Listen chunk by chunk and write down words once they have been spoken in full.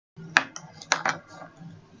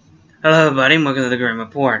Hello everybody, welcome to the Grim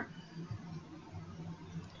Report.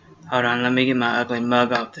 Hold on, let me get my ugly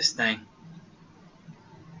mug off this thing.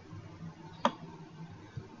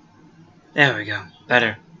 There we go,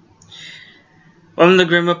 better. Welcome to the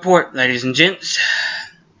Grim Report, ladies and gents.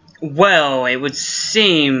 Well, it would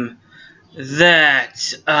seem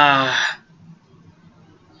that,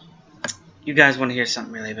 you guys want to hear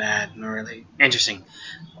something really bad and really interesting.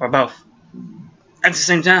 Or both. At the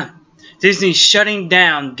same time. Disney's shutting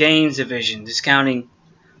down Games Division, discontinuing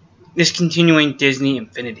Disney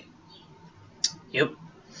Infinity. Yep.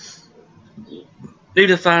 Due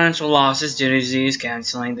to financial losses, Disney is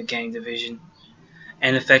canceling the game division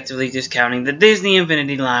and effectively discounting the Disney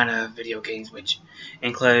Infinity line of video games, which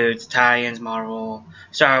includes tie-ins, Marvel,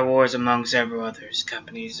 Star Wars, among several others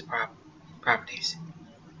companies' properties.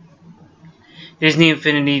 Disney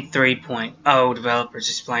Infinity 3.0 developers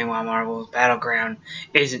explain why Marvel's Battleground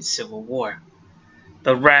isn't Civil War.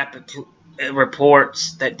 The Rapid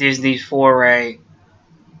reports that Disney's foray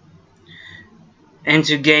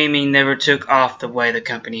into gaming never took off the way the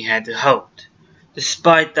company had hoped.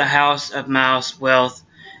 Despite the House of Mouse wealth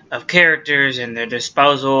of characters and their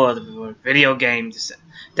disposal of the video game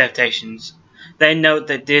adaptations, they note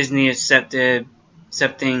that Disney is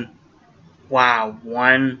accepting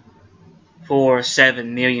 $147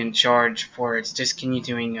 million charge for its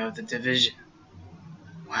discontinuing of the division.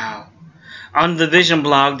 Wow. On the Division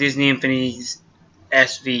blog, Disney Infinity's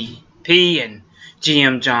SVP and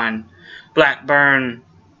GM John Blackburn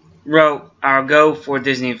wrote, "Our goal for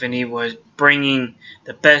Disney Infinity was bringing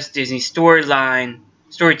the best Disney storytelling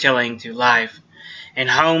to life in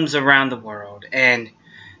homes around the world, and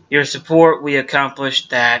your support we accomplished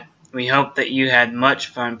that. We hope that you had much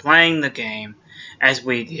fun playing the game as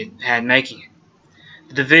we had making it."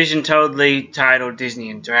 The division, totally titled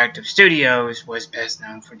Disney Interactive Studios, was best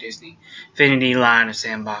known for Disney Infinity line of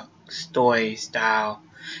sandbox toy style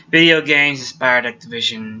video games inspired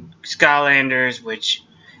Activision Skylanders, which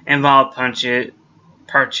involved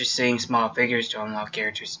purchasing small figures to unlock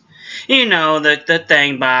characters. You know, the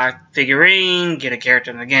thing, buy figurine, get a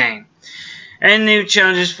character in the game. And new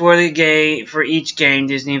challenges for each game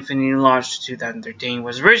Disney Infinity launched in 2013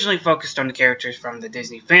 was originally focused on the characters from the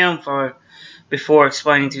Disney film before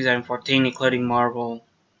explaining 2014, including Marvel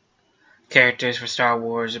characters for Star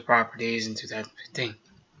Wars properties in 2015.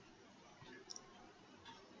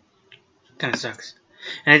 Kinda sucks.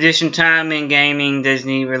 In addition, time in gaming,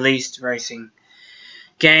 Disney released racing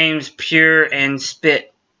games Pure and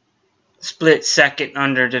split second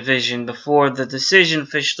under division before the decision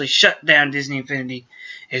officially shut down Disney Infinity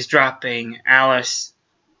is dropping Alice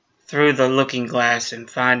Through the Looking Glass and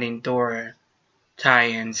Finding Dora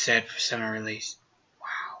tie-in set for summer release.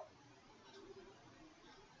 Wow.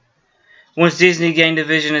 Once Disney Game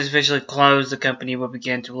Division is officially closed, the company will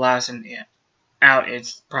begin to license out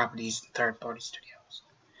its properties to third-party studios.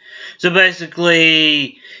 So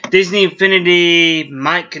basically, Disney Infinity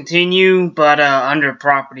might continue, but under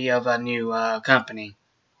property of a new company.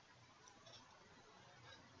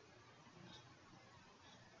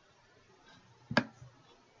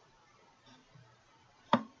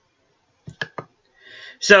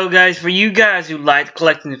 So guys, for you guys who like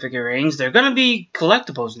collecting the figurines, they're going to be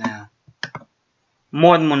collectibles now.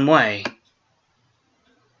 More than one way.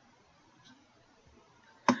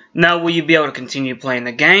 Now, will you be able to continue playing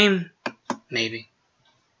the game? Maybe.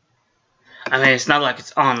 I mean, it's not like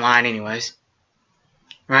it's online anyways.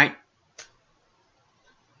 Right?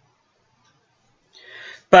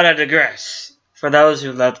 But I digress. For those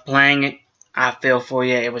who loved playing it, I feel for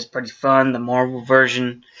you. It was pretty fun. The Marvel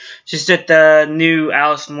version. Just that the new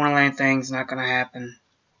Alice in Wonderland thing's not going to happen.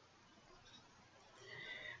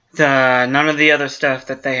 None of the other stuff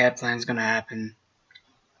that they had planned is going to happen.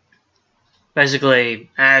 Basically,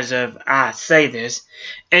 as of I say this,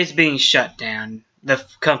 it's being shut down. The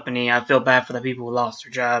company, I feel bad for the people who lost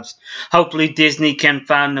their jobs. Hopefully Disney can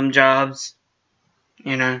find them jobs.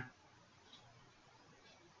 You know.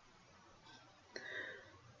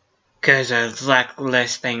 Because the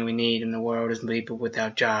last thing we need in the world is people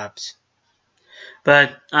without jobs.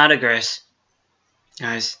 But I digress.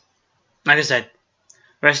 Guys, like I said,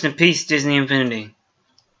 rest in peace, Disney Infinity.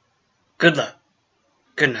 Good luck.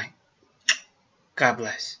 Good night. God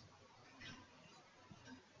bless.